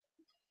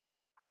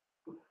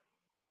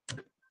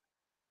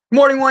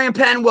Morning, William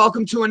Penn.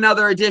 Welcome to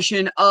another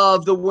edition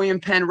of the William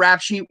Penn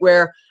Rap Sheet,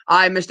 where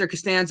I, Mr.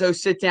 Costanzo,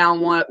 sit down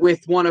with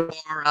one of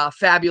our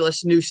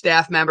fabulous new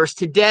staff members.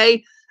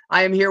 Today,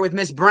 I am here with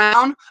Miss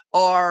Brown,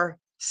 our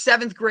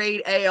 7th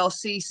grade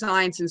ALC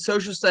Science and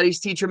Social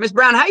Studies teacher. Miss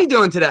Brown, how are you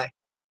doing today?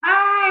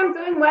 Hi, I'm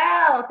doing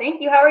well. Thank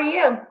you. How are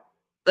you?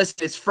 Listen,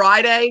 it's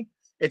Friday.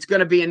 It's going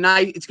to be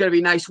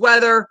nice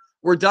weather.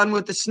 We're done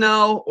with the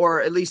snow,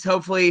 or at least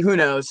hopefully, who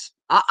knows?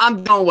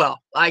 I'm doing well.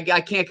 I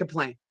can't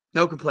complain.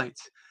 No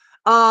complaints.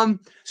 So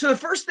the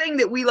first thing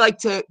that we like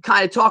to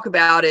kind of talk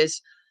about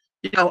is,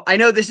 I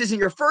know this isn't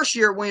your first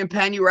year at William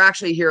Penn. You were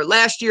actually here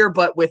last year,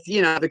 but with,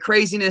 the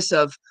craziness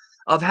of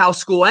how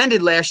school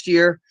ended last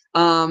year,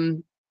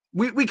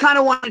 we kind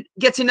of want to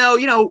get to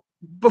know,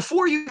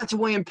 before you got to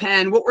William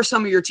Penn, what were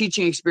some of your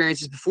teaching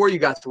experiences before you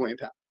got to William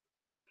Penn?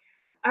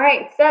 All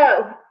right.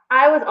 So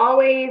I was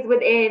always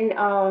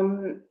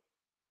within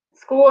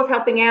schools,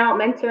 helping out,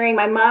 mentoring.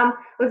 My mom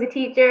was a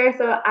teacher,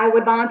 so I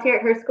would volunteer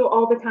at her school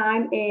all the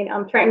time in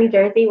Trenton, New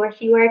Jersey, where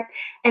she worked.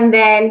 And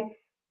then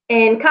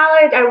in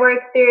college, I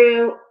worked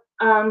through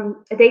a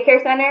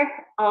daycare center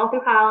all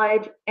through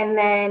college. And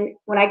then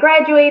when I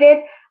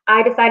graduated,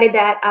 I decided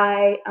that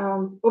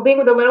being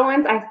with the little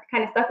ones, I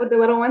kind of stuck with the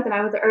little ones, and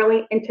I was an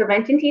early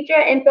intervention teacher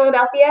in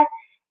Philadelphia.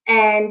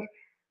 And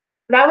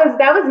that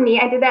was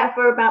neat. I did that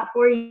for about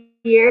 4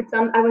 years.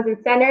 I was in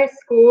centers,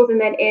 schools,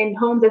 and then in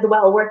homes as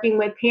well, working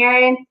with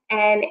parents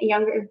and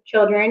younger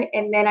children.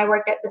 And then I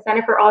worked at the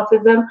Center for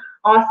Autism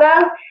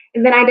also.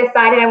 And then I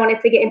decided I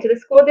wanted to get into the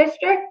school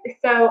district.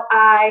 So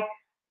I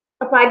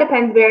applied to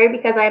Pennsbury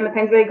because I am a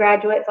Pennsbury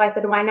graduate. So I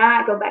said, why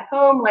not go back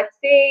home? Let's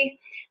see.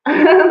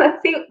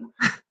 Let's see.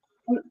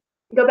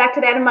 Go back to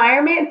that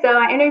environment. So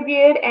I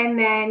interviewed, and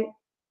then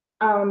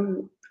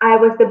I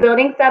was the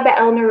building sub at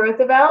Eleanor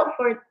Roosevelt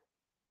for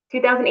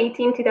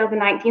 2018,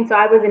 2019. So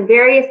I was in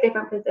various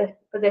different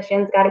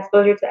positions, got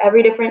exposure to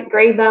every different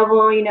grade level,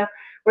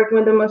 working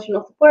with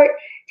emotional support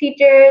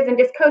teachers and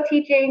just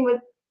co-teaching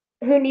with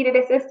who needed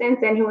assistance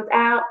and who was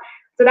out.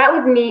 So that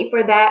was neat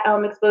for that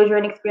exposure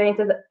and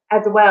experiences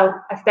as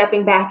well,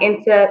 stepping back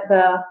into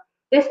the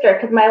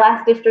district, because my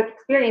last district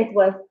experience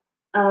was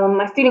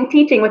my student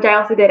teaching, which I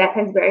also did at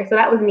Pennsbury. So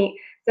that was neat.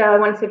 So I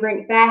wanted to bring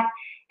it back.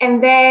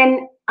 And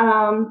then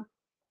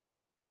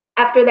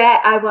after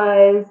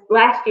that,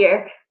 last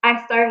year,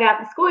 I started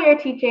out the school year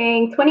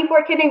teaching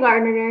 24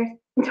 kindergartners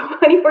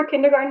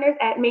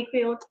at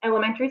Makefield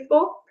Elementary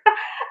School.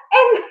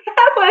 And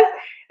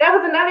that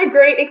was another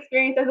great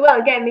experience as well.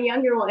 Again, the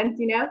younger ones,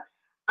 a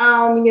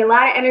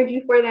lot of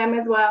energy for them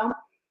as well.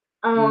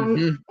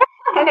 And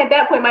at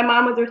that point, my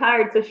mom was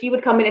retired, so she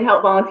would come in and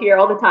help volunteer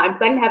all the time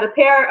because I didn't have a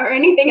parent or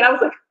anything. And I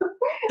was like,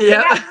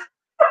 yeah,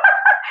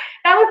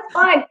 that was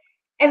fun.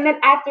 And then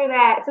after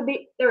that,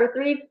 there were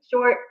 3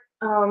 short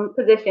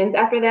positions.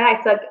 After that,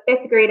 I took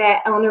 5th grade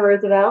at Eleanor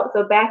Roosevelt,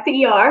 so back to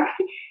ER.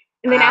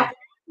 And then after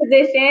that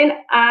position,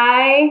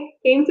 I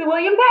came to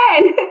William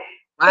Penn.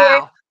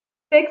 Wow.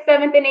 For 6th,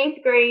 7th, and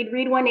 8th grade,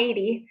 Read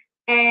 180.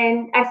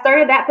 And I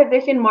started that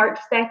position March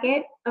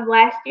 2nd of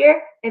last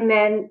year, and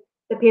then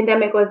the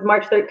pandemic was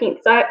March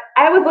 13th. So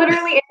I was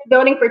literally in the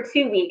building for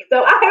 2 weeks.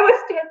 So I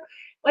was just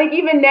like,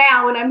 even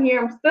now when I'm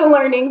here, I'm still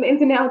learning the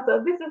ins and outs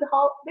of this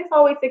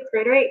always 6th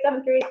grade, right?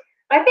 7th grade.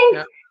 But I think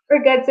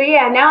we're good. So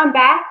yeah, now I'm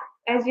back,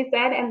 as you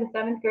said, in the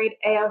 7th grade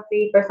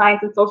ALC for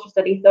Science and Social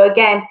Studies. So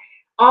again,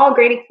 all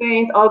great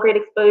experience, all great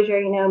exposure,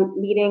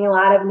 meeting a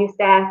lot of new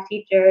staff,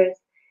 teachers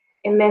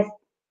in this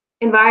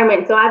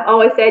environment. So I've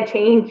always said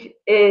change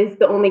is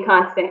the only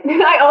constant.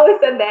 I always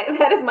said that.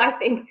 That is my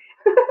thing.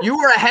 You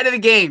were ahead of the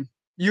game.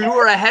 You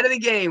were ahead of the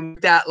game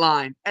with that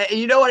line. And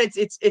you know what?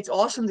 It's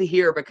awesome to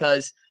hear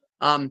because,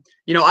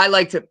 I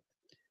like to.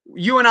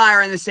 You and I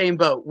are in the same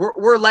boat.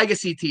 We're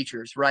legacy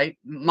teachers, right?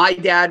 My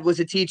dad was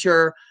a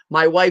teacher.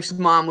 My wife's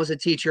mom was a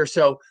teacher.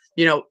 So,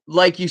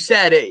 like you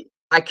said,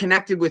 I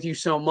connected with you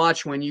so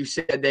much when you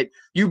said that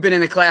you've been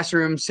in the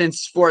classroom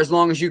for as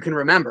long as you can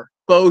remember,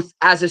 both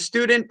as a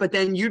student, but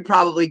then you'd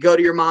probably go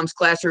to your mom's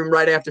classroom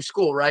right after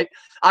school, right?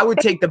 I would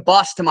take the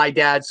bus to my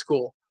dad's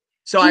school.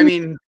 So, I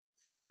mean,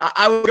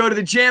 I would go to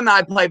the gym,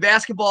 I'd play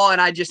basketball, and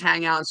I'd just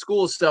hang out in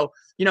school. So,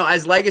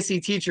 as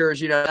legacy teachers,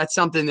 that's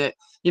something that,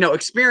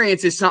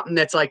 experience is something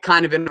that's like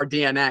kind of in our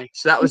DNA.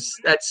 So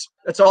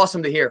that's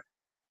awesome to hear.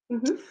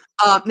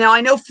 Mm-hmm. Now,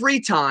 I know free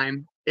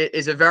time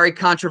is a very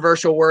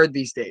controversial word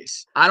these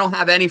days. I don't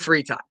have any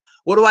free time.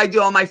 What do I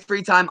do on my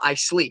free time? I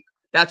sleep.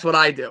 That's what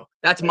I do.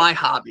 That's my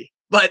hobby.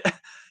 But,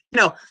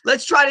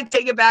 let's try to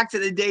take it back to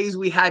the days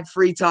we had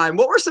free time.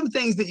 What were some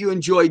things that you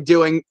enjoyed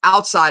doing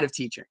outside of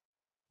teaching?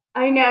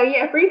 I know.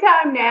 Yeah. Free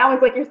time now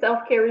is like your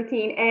self-care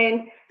routine.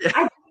 And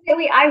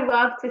I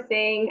love to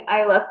sing.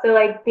 I love to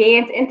like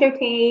dance,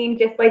 entertain,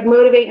 just like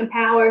motivate,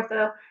 empower.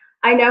 So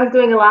I know I was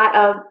doing a lot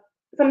of,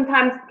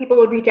 sometimes people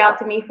would reach out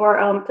to me for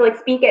to like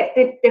speak at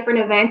different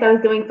events. I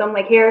was doing some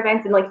like hair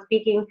events and like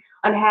speaking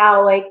on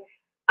how like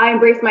I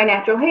embrace my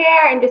natural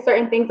hair and just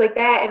certain things like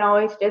that, and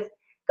always just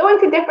going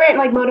to different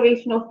like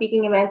motivational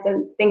speaking events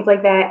and things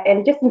like that,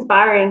 and just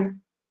inspiring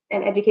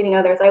and educating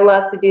others. I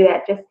love to do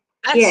that. Just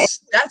Yeah.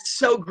 That's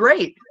so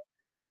great.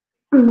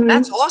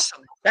 That's Mhm.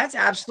 awesome. That's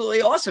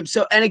absolutely awesome.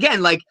 So, and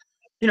again, like,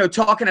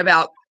 talking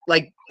about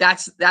like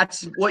that's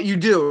what you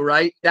do,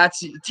 right?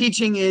 That's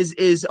teaching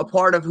is a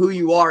part of who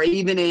you are,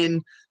 even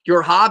in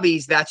your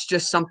hobbies. That's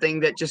just something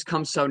that just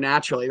comes so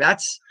naturally.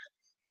 That's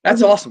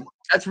Mhm. awesome.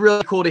 That's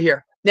really cool to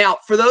hear. Now,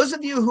 for those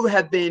of you who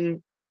have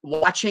been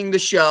watching the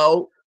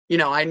show,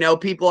 I know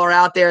people are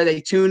out there,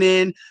 they tune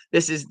in.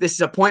 This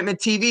is appointment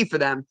TV for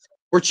them.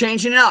 We're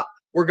changing it up.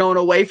 We're going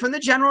away from the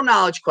general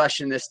knowledge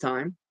question this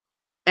time.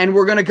 And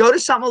we're going to go to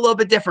something a little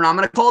bit different. I'm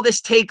going to call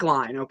this Take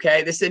Line,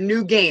 okay? This is a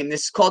new game.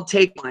 This is called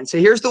Take Line. So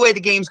here's the way the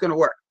game's going to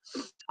work.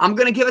 I'm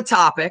going to give a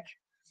topic.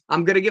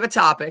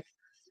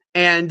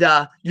 And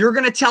you're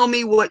going to tell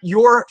me what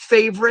your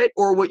favorite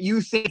or what you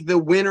think the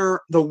winner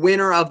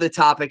of the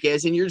topic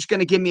is. And you're just going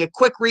to give me a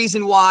quick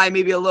reason why,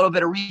 maybe a little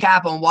bit of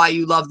recap on why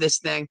you love this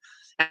thing.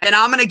 And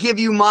I'm going to give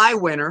you my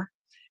winner.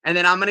 And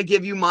then I'm going to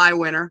give you my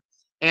winner.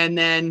 And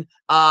then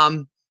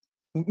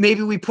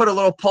maybe we put a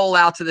little poll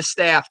out to the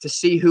staff to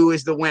see who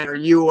is the winner,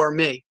 you or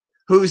me.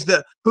 Who's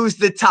the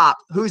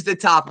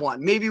top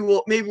one? Maybe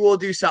we'll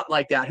do something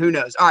like that. Who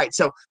knows? All right.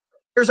 So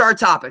here's our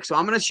topic. So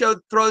I'm going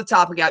to throw the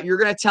topic out. You're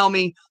going to tell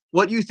me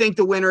what you think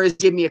the winner is.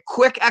 Give me a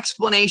quick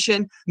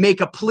explanation.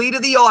 Make a plea to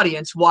the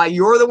audience why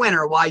you're the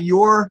winner, why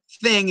your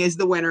thing is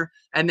the winner,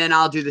 and then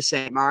I'll do the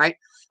same. All right.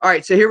 All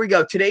right. So here we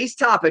go. Today's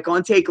topic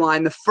on Take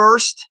Line, the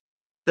first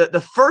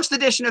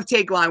edition of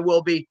Take Line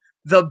will be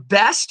the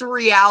best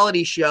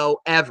reality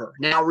show ever.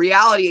 Now,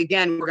 reality,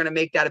 again, we're going to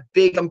make that a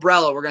big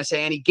umbrella. We're going to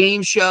say any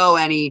game show,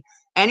 any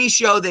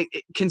show that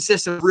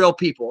consists of real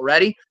people.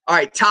 Ready? All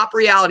right. Top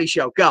reality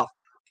show. Go.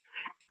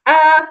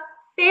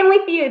 Family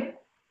Feud.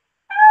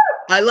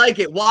 I like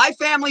it. Why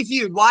Family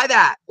Feud? Why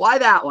that? Why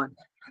that one?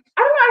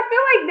 I don't know. I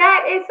feel like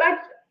that is such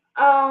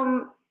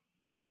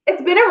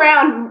it's been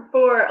around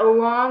for a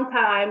long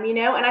time, and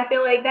I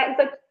feel like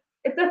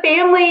it's a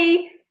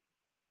family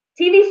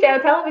TV show,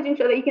 television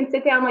show that you can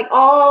sit down, like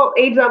all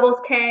age levels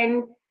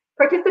can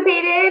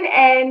participate in,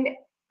 and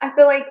I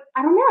feel like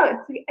I don't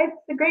know, it's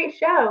a great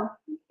show.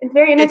 It's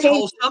very It's entertaining.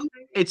 wholesome.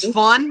 It's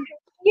fun.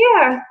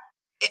 Yeah.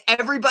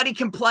 Everybody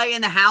can play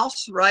in the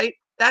house, right?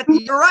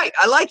 You're right.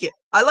 I like it.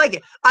 I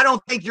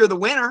don't think you're the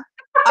winner.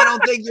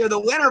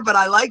 But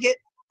I like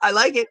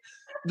it.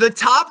 The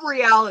top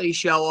reality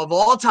show of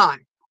all time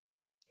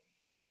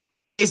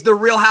is The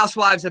Real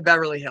Housewives of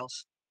Beverly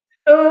Hills.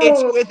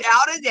 It's Oh.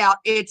 without a doubt.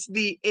 It's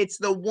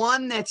the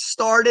one that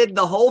started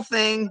the whole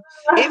thing.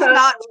 If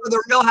not for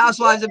The Real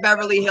Housewives of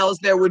Beverly Hills,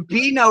 there would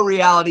be no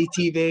reality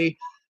TV.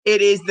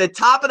 It is the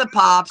top of the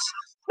pops.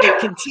 It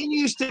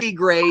continues to be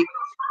great.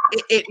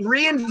 It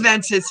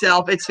reinvents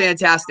itself. It's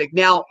fantastic.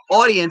 Now,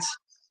 audience,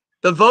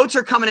 the votes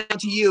are coming out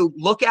to you.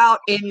 Look out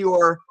in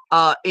your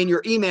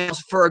emails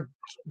for a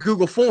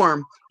Google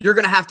form. You're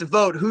going to have to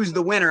vote who's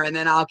the winner, and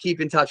then I'll keep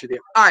in touch with you.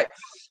 All right.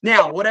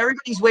 Now, what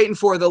everybody's waiting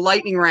for, the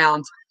lightning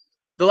round.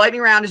 The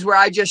lightning round is where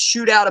I just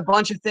shoot out a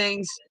bunch of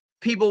things.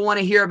 People want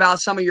to hear about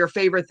some of your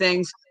favorite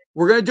things.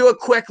 We're going to do it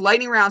quick,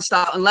 lightning round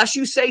style, unless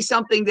you say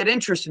something that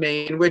interests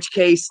me, in which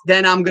case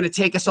then I'm going to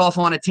take us off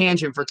on a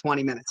tangent for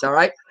 20 minutes. All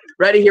right?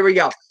 Ready? Here we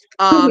go.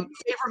 Favorite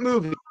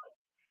movie?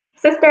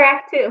 Sister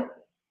Act 2.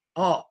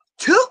 Oh,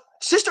 2?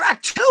 Sister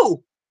Act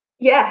 2?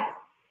 Yeah.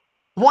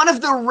 One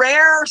of the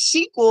rare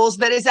sequels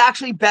that is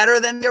actually better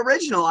than the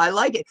original. I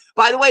like it.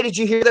 By the way, did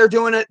you hear they're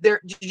doing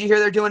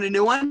a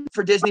new one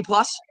for Disney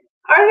Plus?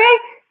 Are they?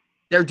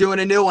 They're doing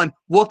a new one.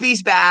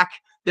 Whoopi's back.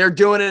 They're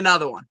doing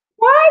another one.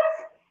 What?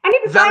 I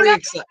need to Very sign up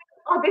excited.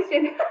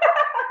 audition.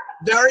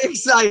 Very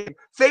excited.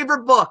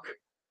 Favorite book?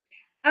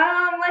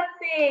 Let's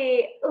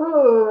see.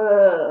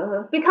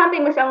 Ooh,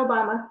 Becoming Michelle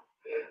Obama.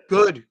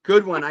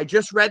 Good one. I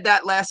just read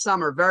that last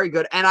summer. Very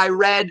good. And I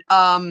read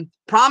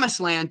Promised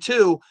Land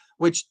too,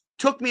 which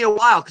took me a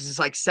while because it's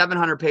like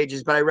 700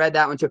 pages, but I read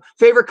that one too.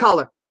 Favorite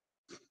color?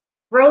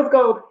 Rose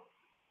gold.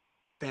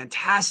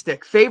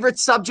 Fantastic. Favorite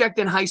subject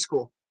in high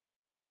school?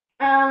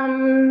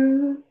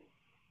 Do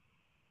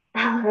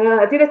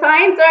the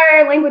science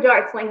or language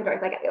arts? Language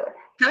arts, I got to go with.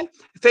 Okay.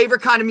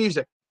 Favorite kind of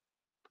music?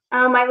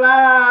 I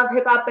love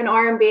hip hop and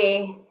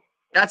R&B.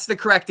 That's the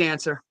correct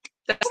answer.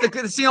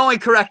 It's the only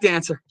correct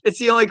answer. It's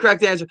the only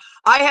correct answer.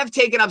 I have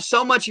taken up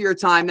so much of your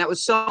time. That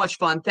was so much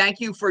fun. Thank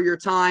you for your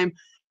time,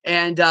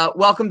 and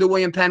welcome to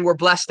William Penn. We're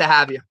blessed to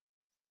have you.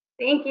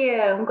 Thank you.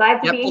 I'm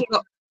glad to be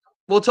here.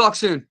 We'll talk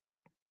soon.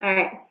 All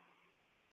right.